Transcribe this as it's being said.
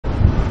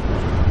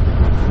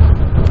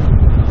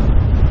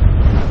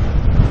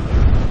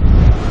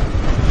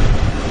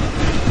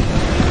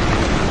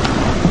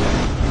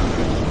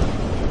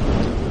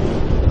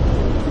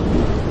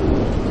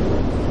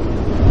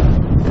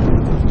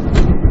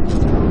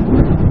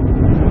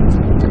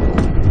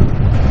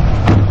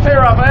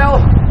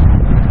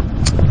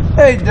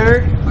Hey,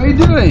 Dirk. How you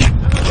doing?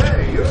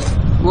 Hey, you?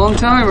 Long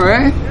time,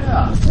 right?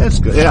 Yeah. It's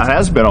good. Yeah, it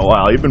has been a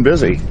while. You've been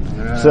busy.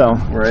 So,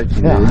 right.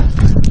 Yeah.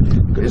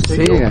 Good to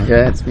see you.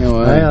 Yeah, it's been a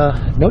while.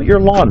 I know your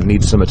lawn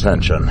needs some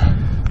attention.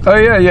 Oh,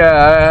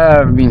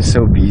 yeah. I've been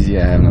so busy.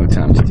 I have no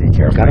time to take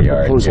care of my yard. Got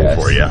a proposal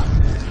for you.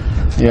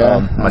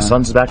 Yeah. My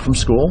son's back from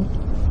school.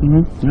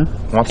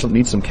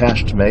 Needs some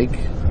cash to make.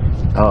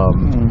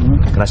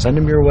 Can I send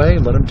him your way?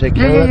 Let him take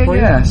care of that for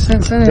you? Yeah,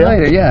 send it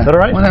later, yeah. Is that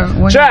all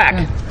right?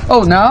 Jack!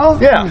 Oh, now?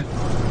 Yeah.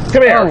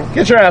 Come here. Oh.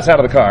 Get your ass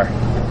out of the car.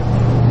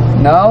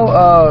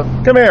 Now?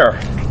 Come here.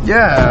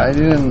 Yeah, I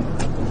didn't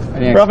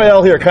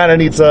Raphael here kind of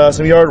needs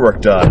some yard work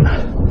done.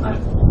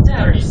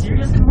 Dad, are you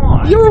serious? Come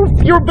on. You were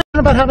bitching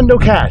about having no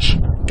cash.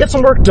 Get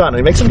some work done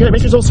and make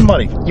yourself some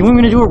money. You want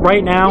me to do it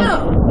right now?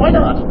 Yeah, why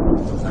not?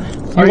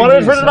 You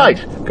wanted it for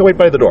tonight. Go wait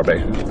by the door,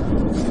 babe.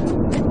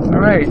 All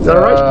right. Is that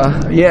all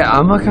right? Yeah,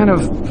 I'm kind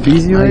of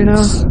busy right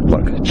now.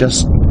 Look,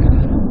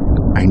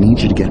 I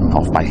need you to get him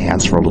off my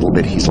hands for a little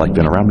bit. He's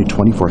been around me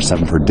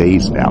 24/7 for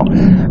days now.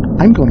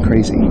 I'm going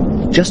crazy.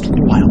 Just a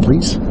little while,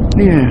 please.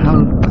 Yeah,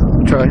 I'll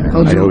try.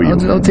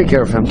 I'll take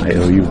care of him. I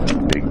owe you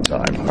big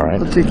time, all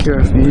right? I'll take care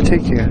of you. You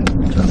take care.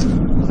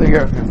 I'll take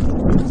care of him.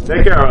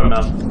 Take care of him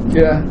now.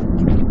 Yeah.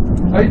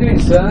 How you doing,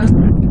 son?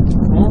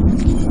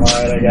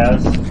 Alright, I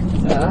guess.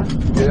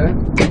 Yeah.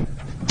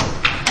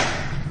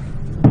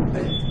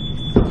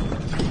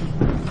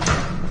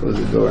 Close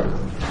the door.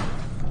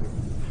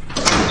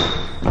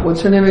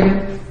 What's your name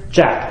again?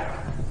 Jack.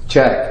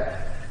 Jack,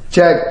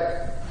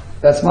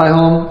 that's my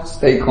home.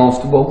 Stay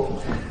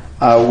comfortable.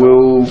 I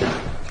will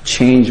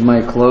change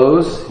my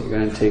clothes. You're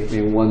gonna take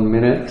me 1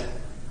 minute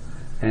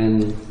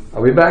and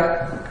I'll be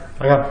back.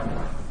 Okay.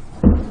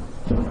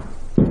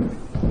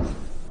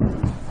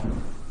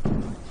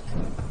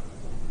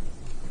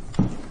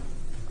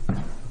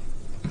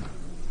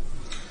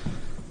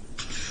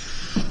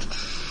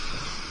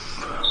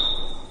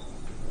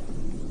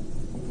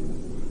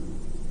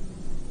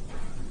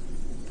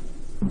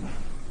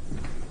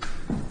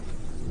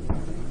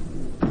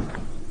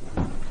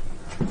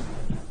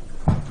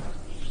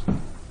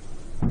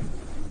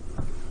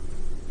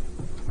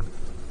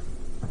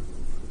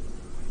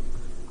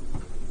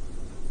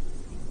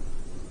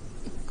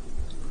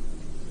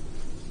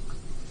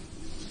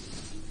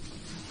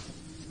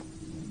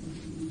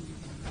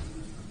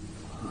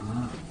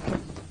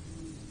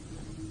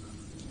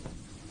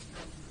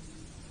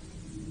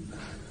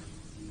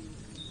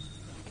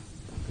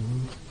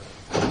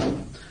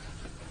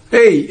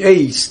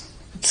 Hey,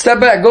 step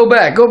back, go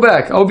back.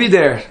 I'll be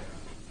there.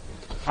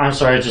 I'm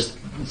sorry,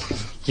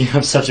 you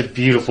have such a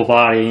beautiful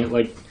body.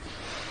 What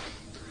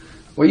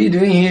are you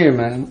doing here,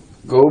 man?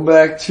 Go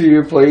back to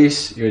your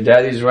place. Your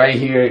daddy's right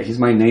here. He's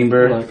my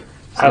neighbor.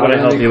 How would I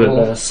help you with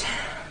this?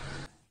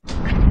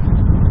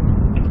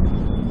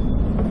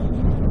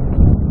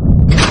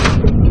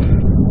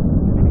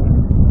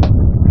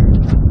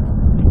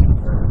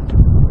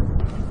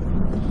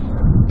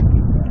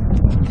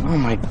 Oh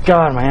my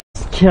god, my ass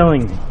is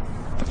killing me.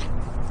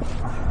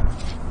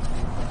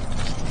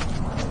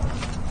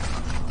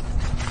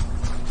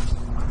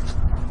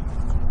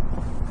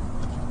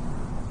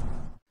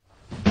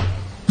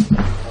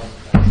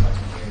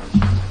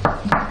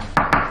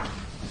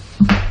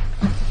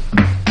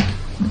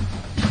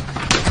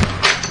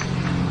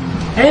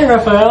 Hey,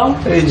 Raphael.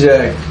 Hey,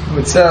 Jack.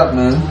 What's up,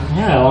 man?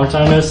 Yeah, long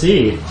time no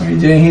see. What are you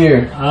doing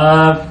here?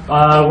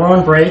 We're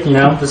on break,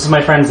 This is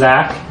my friend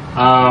Zach.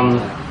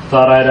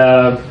 Thought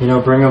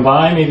I'd, bring him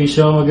by, maybe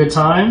show him a good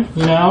time,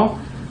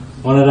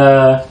 Wanted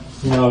to,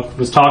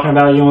 was talking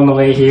about you on the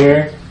way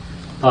here.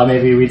 Thought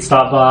maybe we'd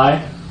stop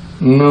by.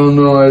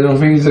 No, I don't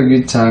think it's a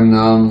good time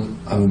now.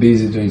 I'm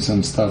busy doing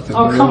some stuff.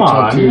 Oh, come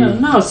on. Yeah,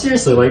 no,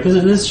 seriously,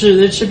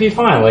 it should be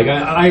fine.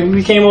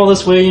 We came all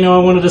this way, I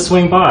wanted to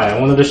swing by. I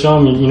wanted to show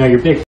him, your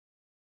big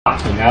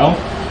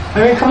I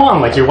mean, come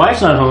on, your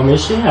wife's not home,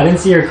 is she? I didn't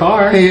see her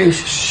car. Hey,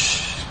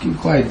 shh, keep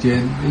quiet,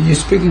 dude. You're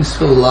speaking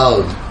so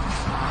loud.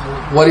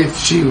 What if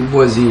she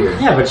was here?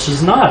 Yeah, but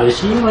she's not, is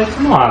she?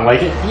 Come on,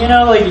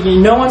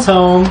 no one's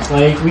home.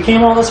 We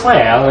came all this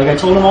way. I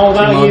told him all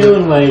about you,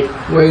 and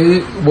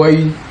why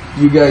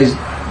you guys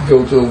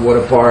go to a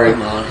water park?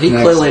 He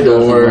clearly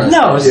doesn't.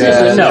 No,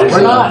 seriously, no,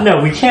 we're not.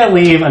 No, we can't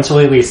leave until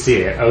we at least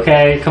see it.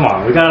 Okay, come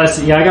on, we gotta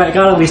see. I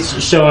gotta at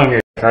least show him your.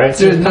 All right,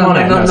 dude, come on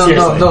in. No,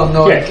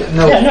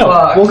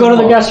 we'll go to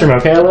the guest room.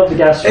 Okay, I love the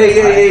guest room.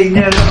 Hey,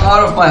 no,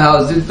 out of my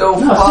house, dude. Don't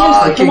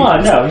seriously, come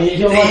on, no.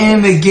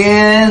 Damn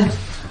again.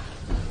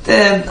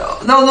 Damn,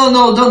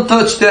 no, don't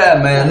touch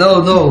that, man.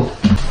 No.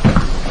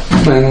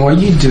 Man, what are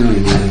you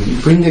doing, man?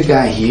 You bring the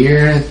guy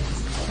here.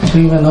 I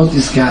don't even know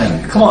this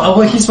guy. Come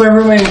on, he's my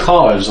roommate in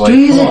college. Dude,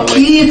 he's a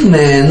kid,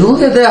 man.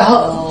 Look at that.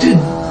 Dude,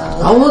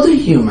 how old are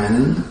you,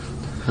 man?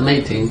 I'm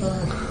 18.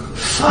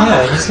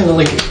 Yeah, he's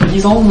gonna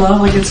he's old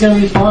enough, it's gonna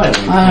be fine.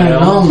 I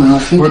don't know, man. I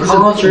think we're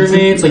college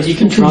roommates, you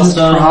can trust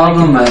him.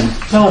 Problem, man.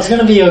 No, it's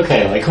gonna be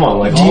okay. Come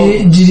on,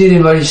 Did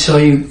anybody saw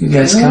you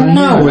guys coming?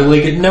 No,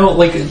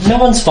 no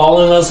one's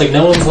following us.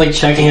 No one's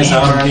checking us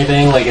out or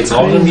anything. It's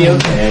all gonna be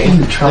okay.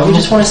 We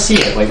just want to see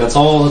it. That's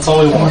all we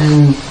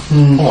want.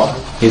 Come on.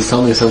 He's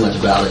told me so much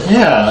about it.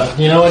 Yeah,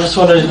 I just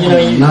want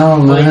to, No,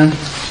 man.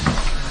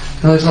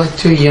 It looks like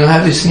too young.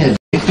 Have you seen a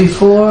dick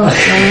before? I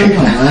don't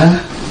know,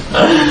 man.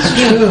 It's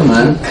true,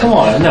 man. Come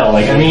on, no,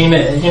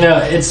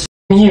 it's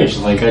huge.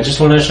 I just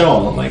want to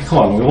show him. Come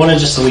on, we want to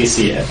just at least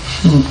see it.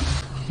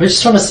 We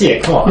just want to see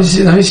it. Come on.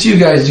 Let me see you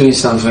guys doing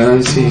something. Let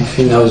me see if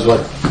he knows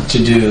what to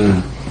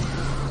do.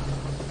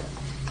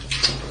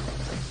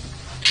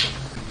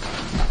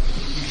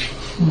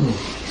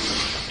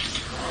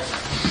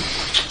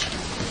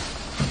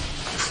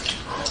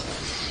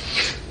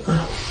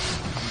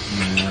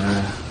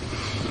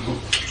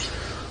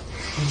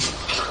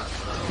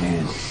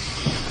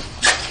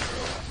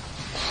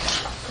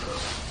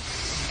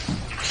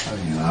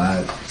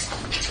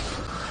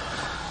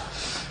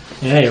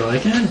 Yeah, you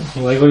like it?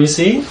 You like what you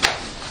see?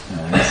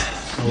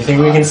 Nice. You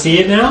think we can see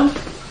it now?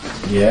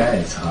 Yeah,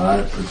 it's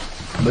hard,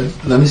 but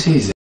let me see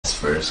his ass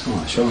first. Come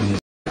on, show me his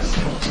ass.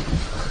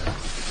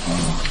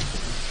 Oh.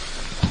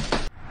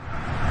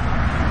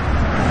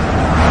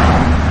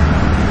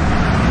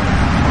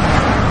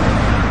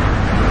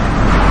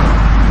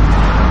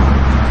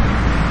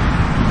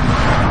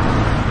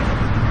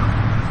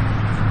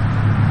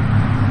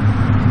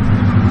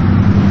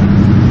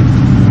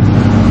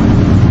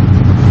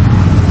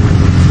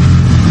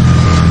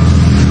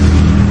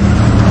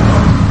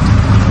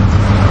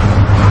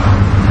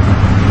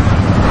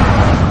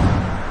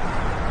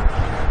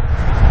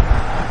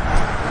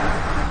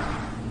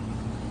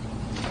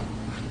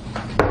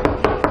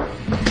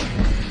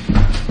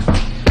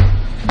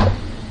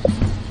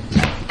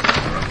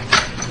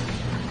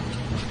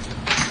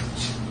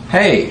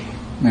 Hey,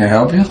 May I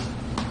help you?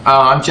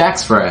 I'm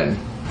Jack's friend.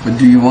 What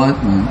do you want?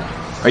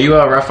 Are you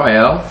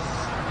Raphael?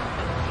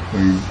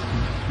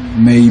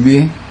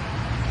 Maybe.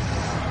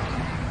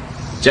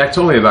 Jack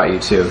told me about you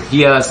two.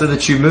 He said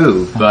that you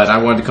moved, but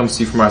I wanted to come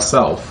see for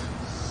myself.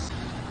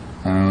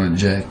 I don't know what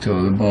Jack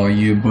told about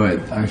you,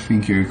 but I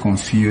think you're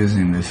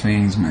confusing the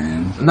things,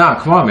 man.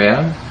 Nah, come on,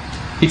 man.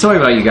 He told me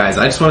about you guys.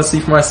 I just want to see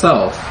for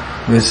myself.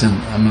 Listen,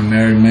 I'm a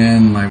married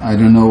man. I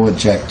don't know what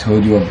Jack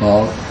told you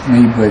about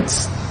me, but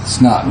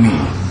it's not me.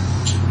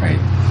 Right?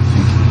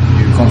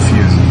 You're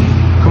confusing.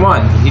 Come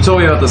on. He told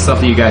me about the stuff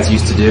that you guys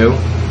used to do.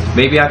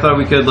 Maybe I thought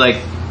we could,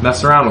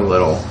 mess around a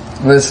little.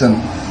 Listen,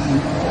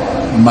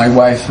 my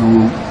wife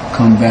will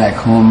come back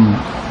home,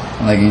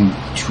 in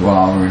 2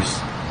 hours.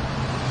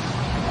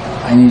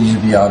 I need you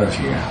to be out of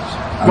here.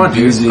 Come on,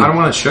 dude. I don't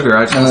want sugar.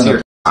 I just want to see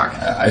your cock.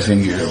 I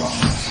think you're wrong.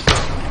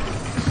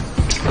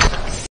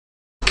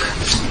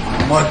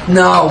 What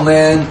now,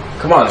 man?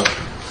 Come on.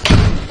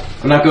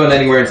 I'm not going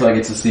anywhere until I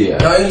get to see you.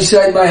 You're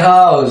inside my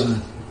house.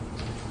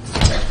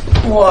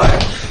 What?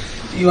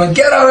 You want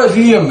to get out of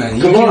here, man?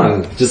 Come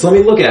on. Just let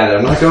me look at it.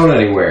 I'm not going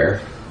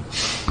anywhere.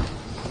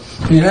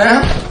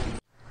 Yeah?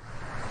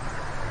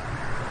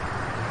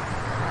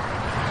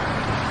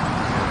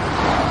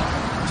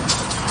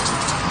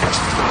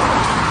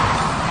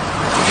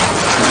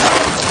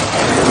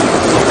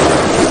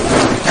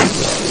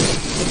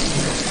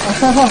 I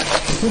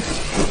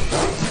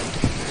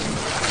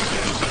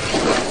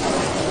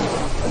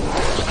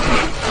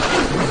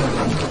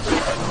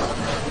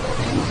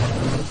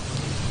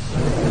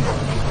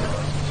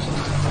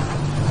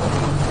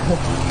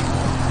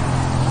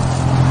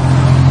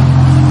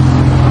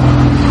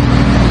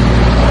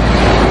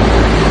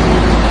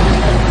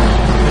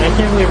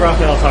can't believe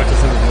Raphael talked to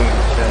someone doing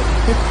this shit.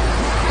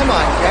 Come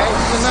on, guys.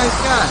 He's a nice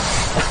guy.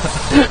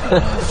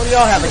 What do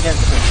y'all have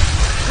against him?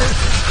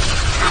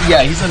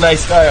 Yeah, he's a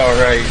nice guy,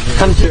 alright.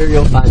 I'm sure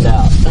you'll find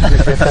out.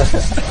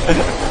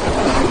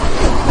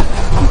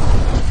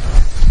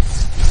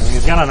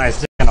 He's got a nice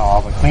dick and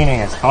all, but cleaning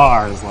his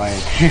car is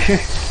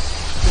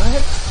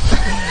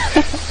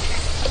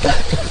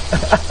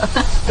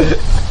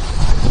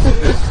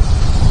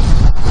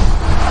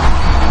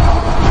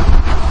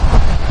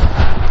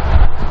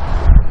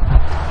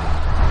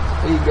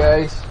Hey,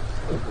 guys.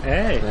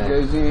 Hey. You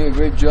guys doing a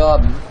great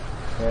job.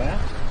 Yeah?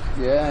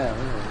 Yeah.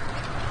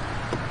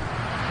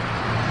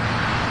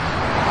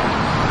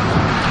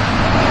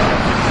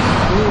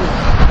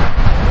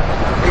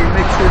 Hey,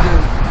 make sure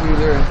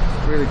they're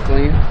really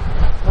clean.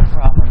 No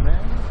problem,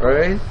 man.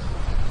 Alright?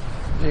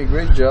 Hey,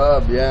 great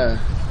job, yeah.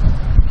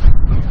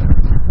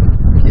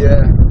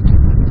 Yeah.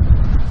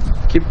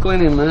 Keep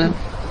cleaning, man.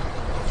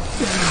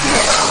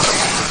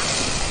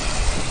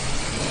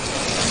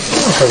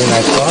 Pretty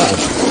nice car.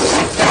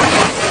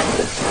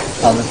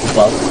 I'll just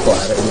above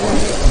splatter, man.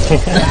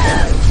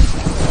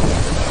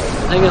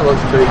 I think it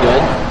looks pretty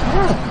good.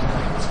 Yeah.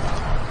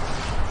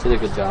 Did a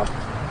good job.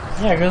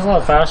 Yeah, it goes a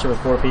lot faster with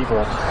 4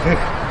 people. Hey,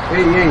 We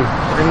need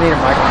a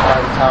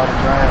microfiber towel to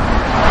dry him.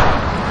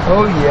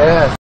 Oh,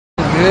 yeah.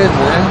 Good,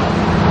 man.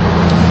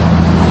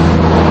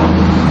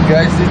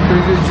 guys did a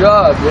pretty good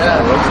job.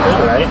 Yeah, Looks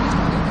good, right?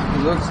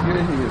 it looks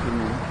good here for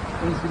me.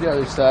 Let's see the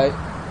other side.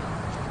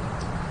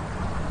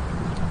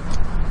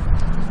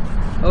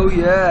 Oh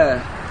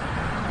yeah.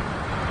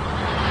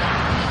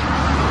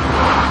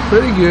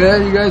 Pretty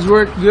good. You guys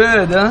worked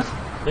good, huh?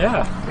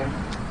 Yeah.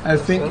 I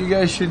think you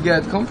guys should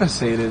get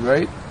compensated,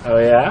 right? Oh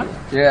yeah?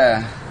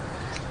 Yeah.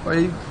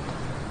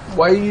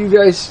 Why you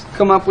guys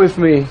come up with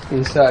me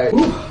inside? A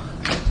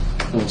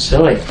little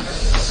chilly.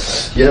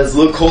 Yeah, it's a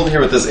little cold in here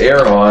with this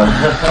air on.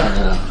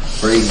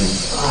 Freezing.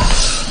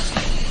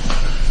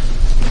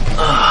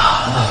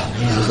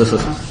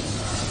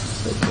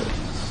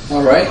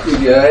 All right, you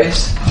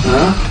guys.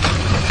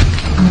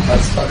 Huh?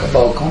 Let's talk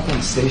about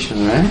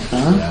compensation, right?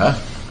 Huh?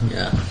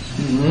 Yeah.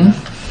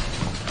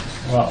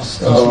 Well,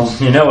 So-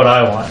 you know what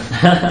I want.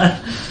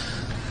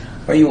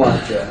 What do you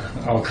want, Jack?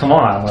 Oh, come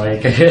on,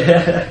 like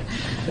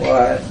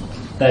What?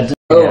 that d-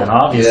 again,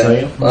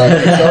 obviously. Yeah. Well,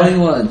 that's all you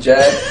want,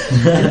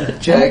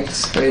 Jack.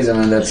 Jack's crazy,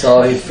 man. That's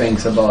all he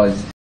thinks about.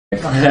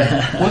 What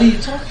are you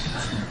talking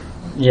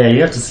Yeah,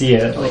 you have to see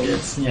it. Like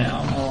it's, you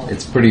know.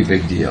 It's a pretty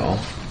big deal.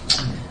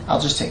 I'll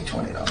just take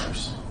 $20.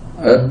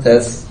 That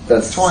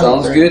 20,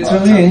 sounds 30 good to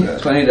bucks, me. I'm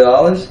good.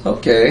 $20.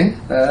 Okay,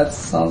 that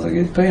sounds like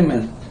a good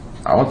payment.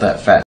 I want that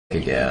fat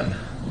again.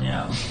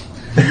 Yeah.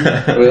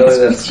 Really,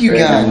 that's you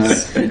crazy,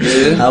 guys. man. You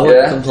do? I wouldn't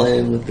Yeah.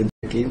 complain with the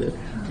dick either.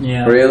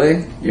 Yeah.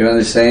 Really? You're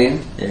the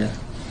same? Yeah.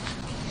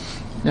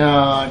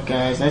 No,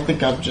 guys, I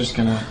think I'm just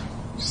gonna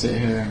sit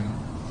here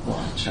and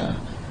watch.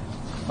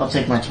 I'll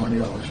take my $20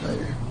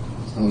 later.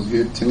 Sounds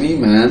good to me,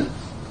 man.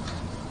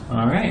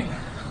 All right.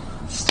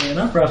 Stand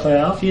up,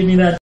 Raphael. Feed me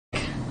that.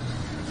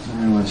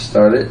 I want to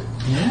start it.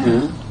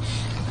 Yeah.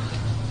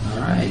 All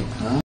right.